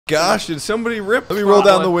gosh, did somebody rip? Let me roll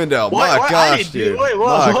down the window. My gosh, dude. Wait,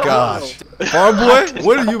 my gosh. Farm boy,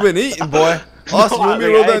 what have you been eating, boy? Austin, you want me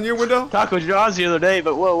to roll down your window? Taco John's the other day,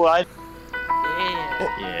 but whoa.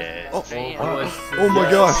 Oh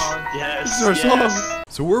my gosh. Yes. This is our song.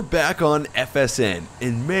 So we're back on FSN,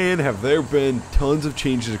 and man, have there been tons of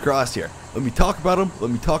changes across here. Let me talk about them.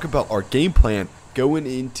 Let me talk about our game plan going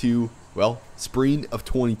into, well, spring of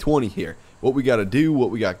 2020 here. What we got to do, what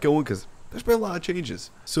we got going, because there's been a lot of changes.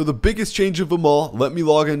 So the biggest change of them all, let me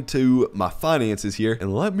log into my finances here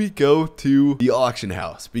and let me go to the auction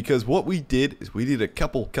house, because what we did is we did a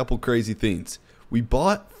couple crazy things. We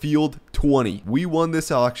bought field 20. We won this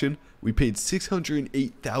auction. We paid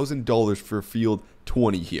 $608,000 for field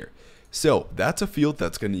 20 here. So that's a field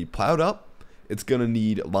that's going to need plowed up. It's going to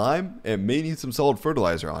need lime and may need some solid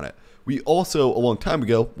fertilizer on it. We also, a long time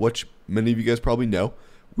ago, which many of you guys probably know,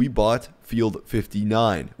 we bought field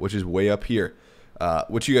 59, which is way up here,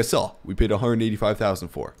 which you guys saw. We paid $185,000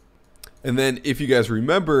 for. And then if you guys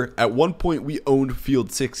remember, at one point we owned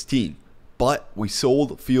field 16, but we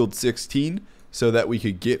sold field 16 so that we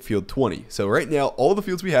could get field 20. So right now, all the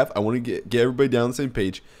fields we have, I want to get everybody down the same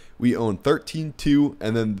page. We own 13, 2,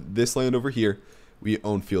 and then this land over here, we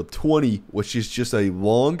own field 20, which is just a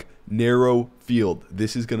long, narrow field.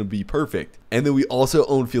 This is going to be perfect. And then we also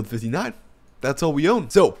own field 59. That's all we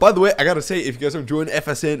own. So, by the way, I gotta say, if you guys are enjoying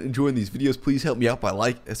FSN, enjoying these videos, please help me out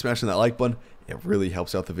by smashing that like button. It really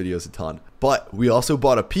helps out the videos a ton. But we also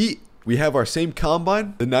bought a Pete. We have our same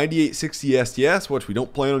combine, the 9860 STS, which we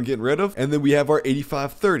don't plan on getting rid of. And then we have our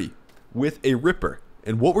 8530 with a ripper.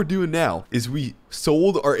 And what we're doing now is we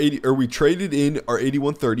sold our we traded in our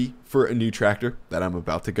 8130 for a new tractor that I'm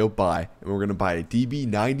about to go buy. And we're going to buy a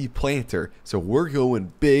DB90 Planter. So we're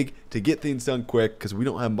going big to get things done quick because we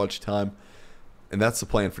don't have much time. And that's the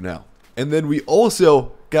plan for now. And then we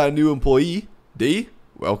also got a new employee, D.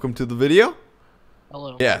 Welcome to the video.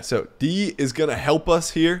 Hello. Yeah, so D is going to help us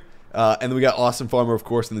here. And then we got Austin Farmer, of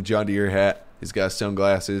course, in the John Deere hat. He's got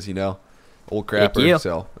sunglasses, you know, old crapper,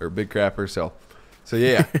 so, or big crapper, so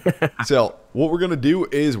yeah. So what we're going to do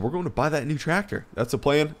is we're going to buy that new tractor. That's the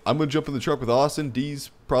plan. I'm going to jump in the truck with Austin.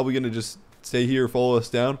 D's probably going to just stay here, follow us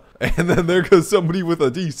down. And then there goes somebody with a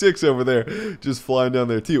D6 over there, just flying down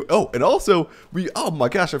there too. Oh, and also, oh my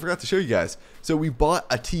gosh, I forgot to show you guys. So we bought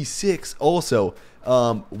a T6 also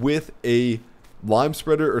with a lime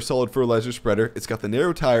spreader or solid fertilizer spreader. It's got the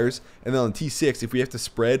narrow tires, and then on T6, if we have to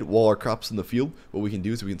spread while our crop's in the field, what we can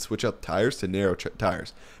do is we can switch out tires to narrow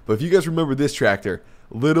tires. But if you guys remember this tractor,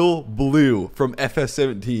 Little Blue from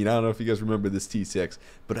FS17, I don't know if you guys remember this T6,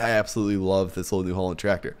 but I absolutely love this little New Holland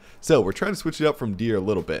tractor. So we're trying to switch it up from Deere a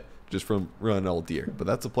little bit, just from running old Deere, but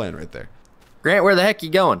that's the plan right there. Grant, where the heck you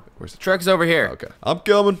going? Where's the truck's over here? Okay, I'm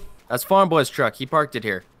coming. That's Farm Boy's truck. He parked it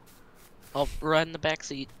here. I'll ride in the back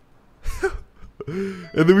seat. And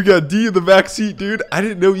then we got D in the back seat, dude. I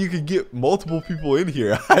didn't know you could get multiple people in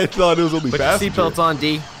here. I thought it was only passengers. Put your seatbelts on,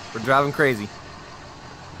 D. We're driving crazy.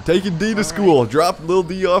 Taking D to school. Drop little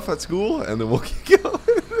D off at school, and then we'll keep going.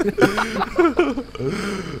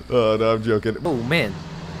 Oh, no, I'm joking. Oh, man.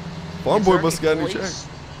 Farm Boy must have got a new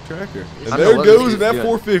tractor. And there goes an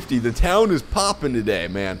F450. The town is popping today,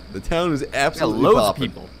 man. The town is absolutely popping.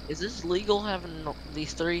 People. Is this legal having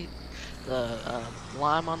these three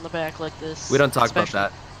lime on the back like this? We don't talk about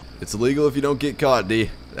that. It's illegal if you don't get caught, D.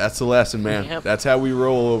 That's the lesson, man. Yep. That's how we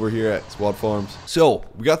roll over here at Swad Farms. So,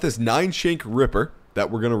 we got this 9-shank ripper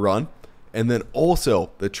that we're going to run. And then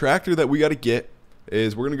also, the tractor that we got to get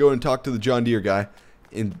is we're going to go and talk to the John Deere guy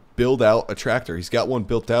and build out a tractor. He's got one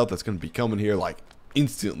built out that's going to be coming here like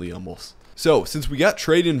instantly almost. So, since we got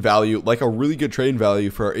trade-in value, like a really good trade-in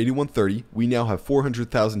value for our 8130, we now have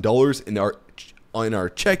 $400,000 in our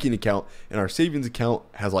checking account, and our savings account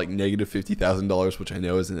has like negative $50,000, which I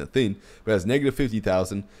know isn't a thing, but it has negative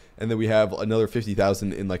 $50,000, and then we have another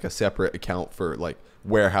 $50,000 in like a separate account for like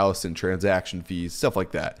warehouse and transaction fees, stuff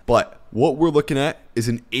like that. But what we're looking at is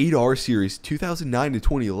an 8R series 2009 to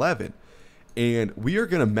 2011, and we are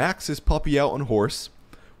going to max this puppy out on horse.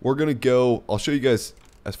 We're going to go, I'll show you guys,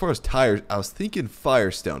 as far as tires, I was thinking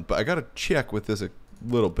Firestone, but I got to check with this a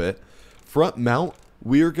little bit. Front mount,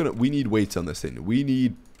 we need weights on this thing. We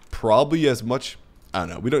need probably as much, I don't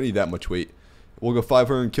know, we don't need that much weight. We'll go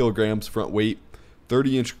 500 kilograms front weight,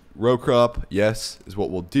 30-inch row crop, yes, is what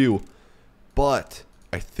we'll do. But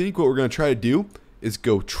I think what we're going to try to do is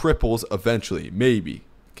go triples eventually, maybe,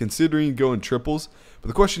 considering going triples. But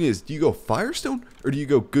the question is, do you go Firestone or do you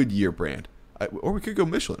go Goodyear brand? Or we could go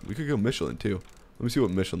Michelin. We could go Michelin too. Let me see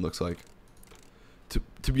what Michelin looks like.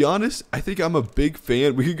 To be honest, I think I'm a big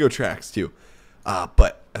fan. We could go Tracks too.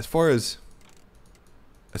 But as far as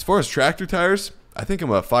tractor tires, I think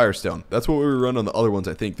I'm a Firestone. That's what we run on the other ones,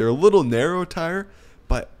 I think. They're a little narrow tire,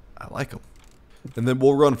 but I like them. And then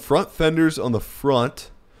we'll run front fenders on the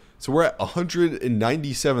front. So we're at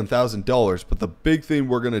 $197,000, but the big thing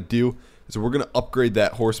we're going to do is we're going to upgrade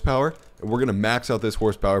that horsepower, and we're going to max out this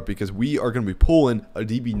horsepower because we are going to be pulling a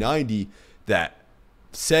DB90 that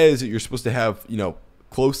says that you're supposed to have, you know,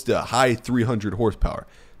 close to high 300 horsepower.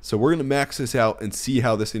 So we're going to max this out and see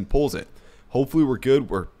how this thing pulls it. Hopefully we're good.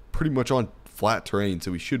 We're pretty much on flat terrain,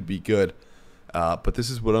 so we should be good. But this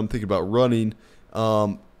is what I'm thinking about running.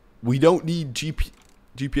 We don't need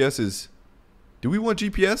GPSs. Do we want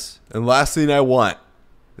GPS? And last thing I want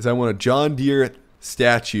is I want a John Deere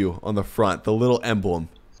statue on the front, the little emblem.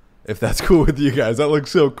 If that's cool with you guys, that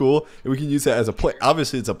looks so cool. And we can use that as a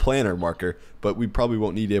obviously it's a planter marker, but we probably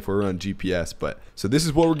won't need it if we're on GPS. But so this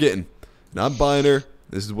is what we're getting. Not buying her.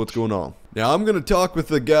 This is what's going on. Now I'm gonna talk with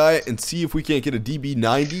the guy and see if we can't get a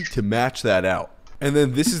DB90 to match that out. And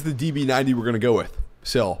then this is the DB90 we're gonna go with.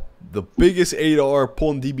 So the biggest 8R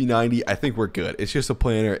pulling DB90, I think we're good. It's just a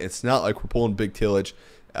planter. It's not like we're pulling big tillage.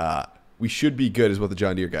 We should be good, is what the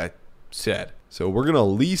John Deere guy said. So we're gonna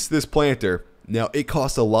lease this planter. Now, it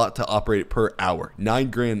costs a lot to operate per hour,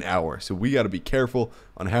 $9 an hour. So we got to be careful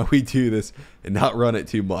on how we do this and not run it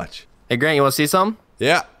too much. Hey, Grant, you want to see something?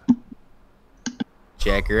 Yeah.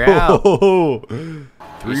 Check her out.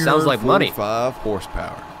 Sounds like money. 345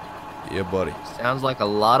 horsepower. Yeah, buddy. Sounds like a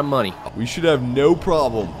lot of money. We should have no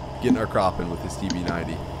problem getting our crop in with this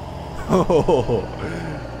DB90. Oh,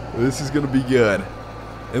 this is going to be good.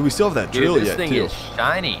 And we still have that drill Dude, yet, this too. thing is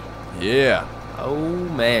shiny. Yeah. Oh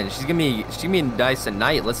man, she's gonna be nice at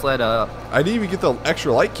night. Let's let I didn't even get the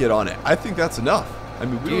extra light kit on it. I think that's enough. I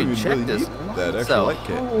mean, we dude, don't even check really this need that extra light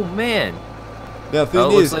kit. Oh man. Now the thing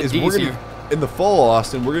looks is like we're D's gonna in the fall,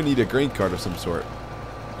 Austin, we're gonna need a grain cart of some sort.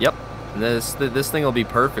 Yep. This thing will be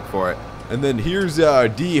perfect for it. And then here's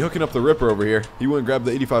D hooking up the ripper over here. He went and grabbed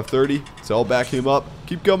the 8530, so I'll back him up.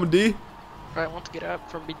 Keep coming, D. Right, I want to get out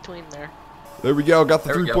from between there. There we go. Got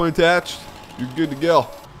the There we 3-point attached. You're good to go.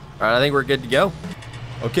 All right, I think we're good to go.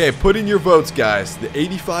 Okay, put in your votes, guys. The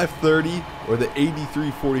 8530 or the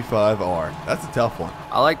 8345R. That's a tough one.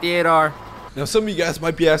 I like the 8R. Now, some of you guys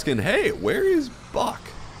might be asking, hey, where is Buck?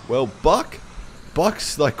 Well,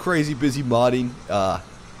 Buck's like crazy busy modding.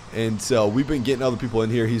 And so we've been getting other people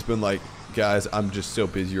in here. He's been like, guys, I'm just so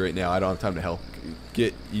busy right now. I don't have time to help.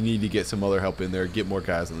 You need to get some other help in there. Get more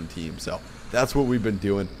guys on the team. So that's what we've been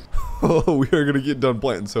doing. We are going to get done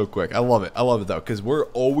planting so quick. I love it. I love it, though, because we're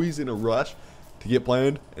always in a rush to get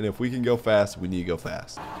planted. And if we can go fast, we need to go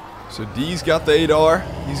fast. So D's got the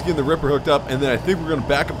 8R. He's getting the ripper hooked up. And then I think we're going to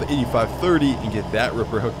back up the 8530 and get that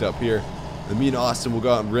ripper hooked up here. And me and Austin will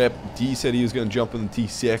go out and rip. D said he was going to jump in the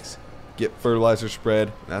T6. Get fertilizer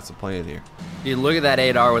spread. That's the plan here. Dude, look at that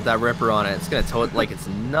 8R with that ripper on it. It's gonna tow it like it's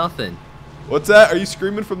nothing. What's that? Are you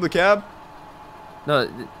screaming from the cab? No,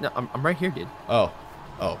 I'm right here, dude. Oh,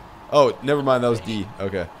 never mind. That was D.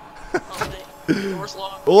 Okay. Door's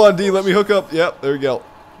locked. Hold on, D. Let me hook up. Yep, there we go.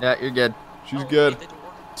 Yeah, you're good. She's Oh, good. wait, the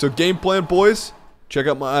door. So game plan, boys. Check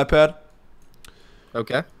out my iPad.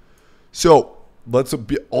 Okay. So let's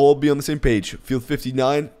all be on the same page. Field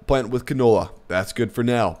 59, plant with canola. That's good for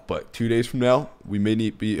now. But 2 days from now, we may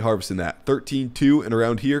need to be harvesting that. 13-2 and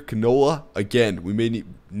around here, canola. Again, we may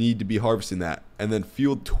need to be harvesting that. And then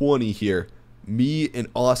field 20 here, me and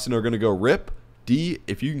Austin are going to go rip. D,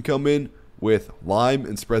 if you can come in with lime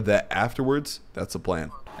and spread that afterwards, that's the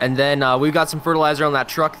plan. And then we've got some fertilizer on that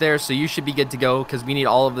truck there, so you should be good to go because we need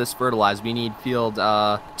all of this fertilized. We need field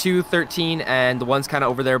 2, 13, and the one's kind of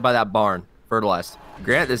over there by that barn fertilized.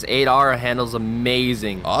 Grant, this 8R handles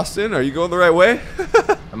amazing. Austin, are you going the right way?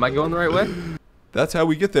 Am I going the right way? That's how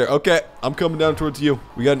we get there. Okay, I'm coming down towards you.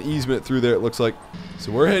 We got an easement through there, it looks like.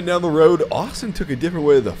 So we're heading down the road. Austin took a different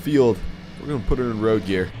way to the field. We're going to put it in road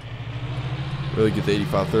gear. Really get the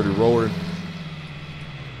 8530 rolling.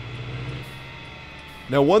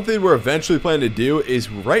 Now, one thing we're eventually planning to do is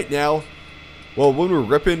right now, well, when we're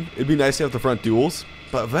ripping, it'd be nice to have the front duals.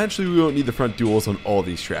 But eventually, we won't need the front duals on all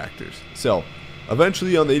these tractors. So,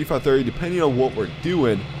 eventually on the 8530, depending on what we're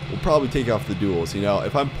doing, we'll probably take off the duals. You know,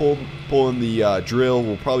 if I'm pulling the drill,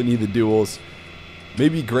 we'll probably need the duals.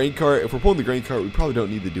 Maybe grain cart. If we're pulling the grain cart, we probably don't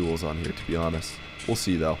need the duals on here, to be honest. We'll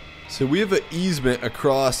see, though. So, we have an easement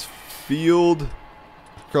across field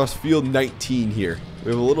 19 here.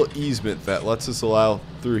 We have a little easement that lets us allow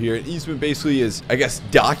through here. An easement basically is, I guess,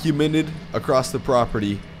 documented across the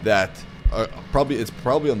property that it's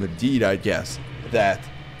probably on the deed, I guess, that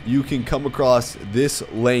you can come across this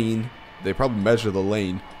lane. They probably measure the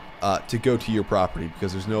lane to go to your property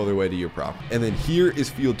because there's no other way to your property. And then here is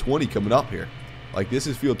field 20 coming up here. Like, this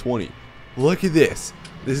is field 20. Look at this.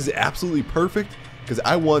 This is absolutely perfect because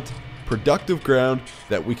I want productive ground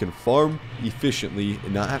that we can farm efficiently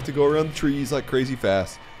and not have to go around the trees like crazy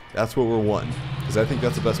fast. That's what we're wanting, because I think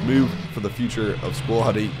that's the best move for the future of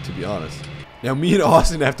Squad 8, to be honest. Now, me and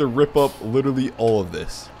Austin have to rip up literally all of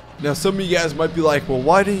this. Now, some of you guys might be like, well,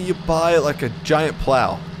 why didn't you buy like a giant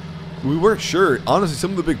plow? We weren't sure. Honestly,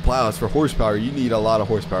 some of the big plows for horsepower, you need a lot of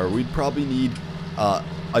horsepower. We'd probably need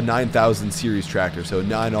a 9000 series tractor, so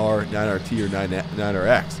 9R, 9RT, or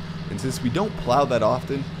 9RX. And since we don't plow that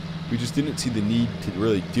often, we just didn't see the need to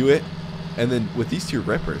really do it. And then with these two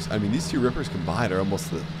rippers, I mean, these two rippers combined are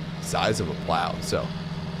almost the size of a plow, so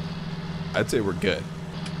I'd say we're good.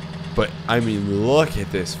 But I mean, look at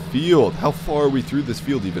this field. How far are we through this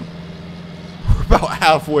field even? We're about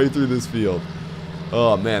halfway through this field.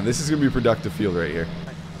 Oh man, this is gonna be a productive field right here.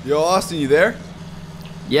 Yo, Austin, you there?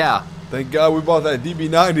 Yeah. Thank God we bought that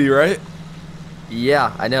DB90, right?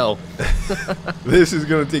 Yeah, I know. This is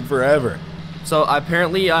gonna take forever. So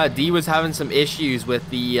apparently, D was having some issues with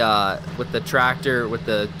the tractor, with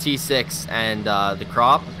the T6 and the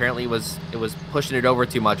crop. Apparently, it was pushing it over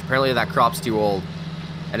too much. Apparently, that crop's too old,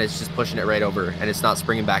 and it's just pushing it right over, and it's not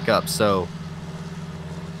springing back up. So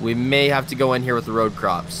we may have to go in here with the road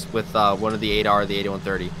crops with one of the 8R, the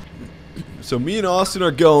 8130. So me and Austin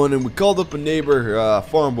are going, and we called up a neighbor,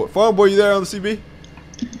 Farm Boy. Farm Boy, you there on the CB?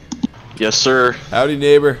 Yes, sir. Howdy,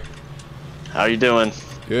 neighbor. How you doing?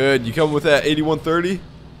 Good. You coming with that 8130?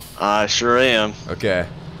 I sure am. Okay.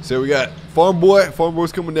 So we got Farm Boy. Farm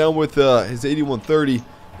Boy's coming down with his 8130,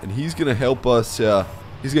 and he's gonna help us.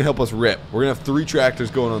 He's gonna help us rip. We're gonna have 3 tractors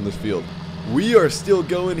going on this field. We are still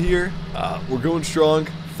going here. We're going strong.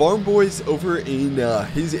 Farm Boy's over in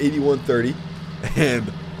his 8130,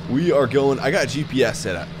 and we are going. I got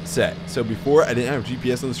GPS set. So before I didn't have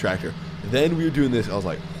GPS on this tractor. Then we were doing this. I was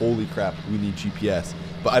like, holy crap, we need GPS.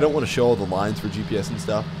 But I don't want to show all the lines for GPS and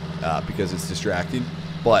stuff because it's distracting.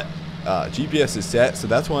 But GPS is set, so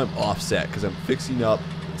that's why I'm offset, because I'm fixing up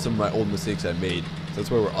some of my old mistakes I made. So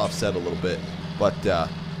that's why we're offset a little bit. But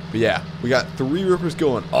yeah, we got 3 rippers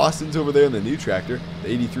going. Austin's over there in the new tractor, the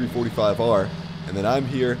 8345R, and then I'm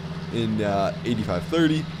here in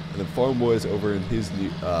 8530, and then Farm Boy's over in his new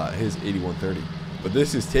his 8130. But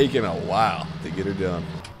this is taking a while to get her done.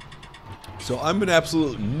 So I'm an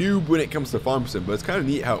absolute noob when it comes to farm sim, but it's kind of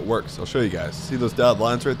neat how it works. I'll show you guys. See those dotted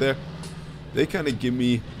lines right there? They kind of give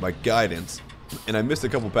me my guidance, and I missed a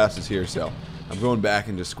couple passes here, so I'm going back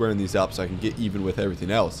and just squaring these up so I can get even with everything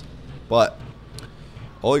else. But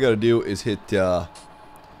all I got to do is hit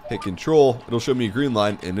control. It'll show me a green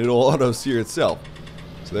line, and it'll auto steer itself.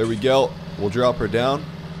 So there we go. We'll drop her down,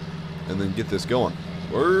 and then get this going.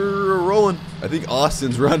 We're rolling. I think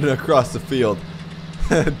Austin's running across the field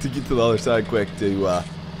to get to the other side quick to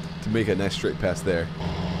make a nice straight pass there.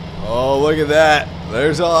 Oh, look at that.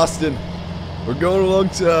 There's Austin. We're going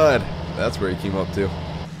alongside. That's where he came up to.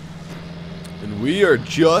 And we are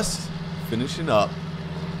just finishing up.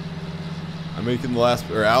 I'm making the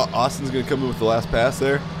last, or Austin's going to come in with the last pass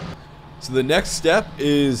there. So the next step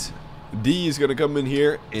is D is going to come in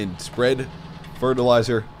here and spread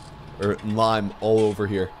fertilizer or lime all over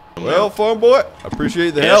here. Well, Farm Boy, I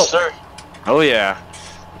appreciate the help. Yes, sir. Oh, yeah.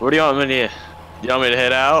 Where do you want me to? You want me to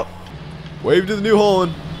head out? Wave to the New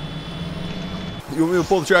Holland. You want me to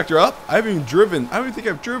pull the tractor up? I haven't even driven. I don't even think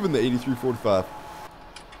I've driven the 8345. All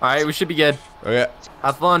right, we should be good. Okay.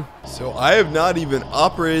 Have fun. So I have not even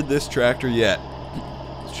operated this tractor yet.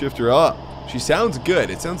 Let's shift her up. She sounds good.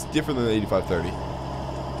 It sounds different than the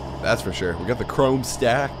 8530. That's for sure. We got the chrome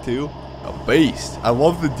stack too. A beast. I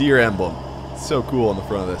love the deer emblem. It's so cool on the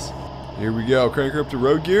front of this. Here we go. Crank her up to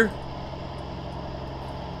road gear.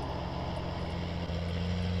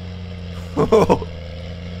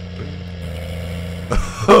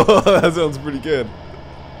 That sounds pretty good.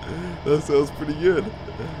 That sounds pretty good.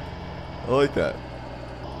 I like that.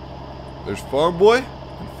 There's Farm Boy,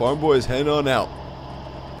 and Farm Boy is heading on out.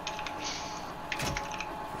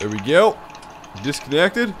 There we go.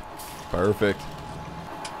 Disconnected. Perfect.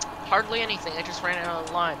 Hardly anything. I just ran out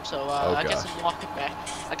of lime, so I guess I'm walking back.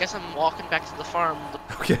 I guess I'm walking back to the farm.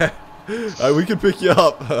 Okay. We can pick you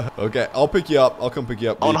up. Okay, I'll pick you up. I'll come pick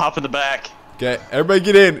you up. I want to hop in the back. Okay, everybody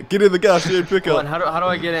get in. Get in the gosh pickup. How do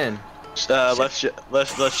I get in? Let's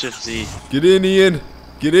shift Z. Get in, Ian.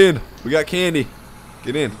 Get in. We got candy.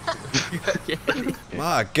 Get in.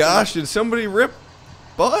 My gosh, did somebody rip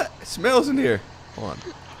butt? It smells in here. Hold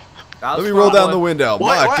on. Let me roll down the window.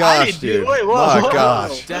 My gosh, dude. My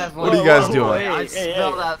gosh. What are you guys doing? I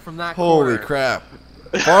smell that from that Holy corner. crap.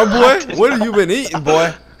 Farm Boy, what have you been eating,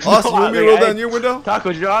 boy? Austin, you want me to roll down your window?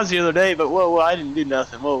 Taco John's the other day, but whoa, I didn't do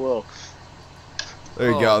nothing. Whoa. There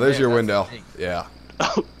you Oh, go. There's man, your that's window. big. Yeah.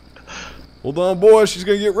 Hold on, boy. She's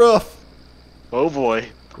gonna get rough. Oh boy.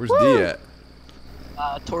 Where's D at?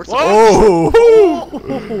 Towards the Oh!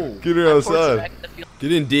 Get her towards the outside. back of the field.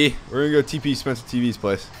 Get in, D. We're gonna go TP Spencer TV's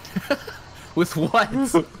place. With what?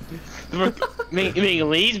 Making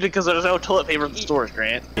leads because there's no toilet paper in the stores,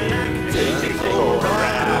 Grant.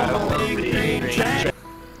 Yeah.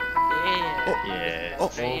 Yeah.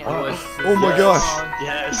 Oh, Man. oh my gosh.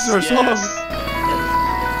 Yes. This is our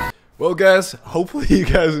song. Well, guys, hopefully you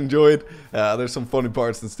guys enjoyed. There's some funny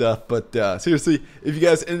parts and stuff, but seriously, if you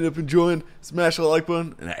guys ended up enjoying, smash the like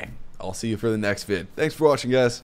button, and hey, I'll see you for the next vid. Thanks for watching, guys.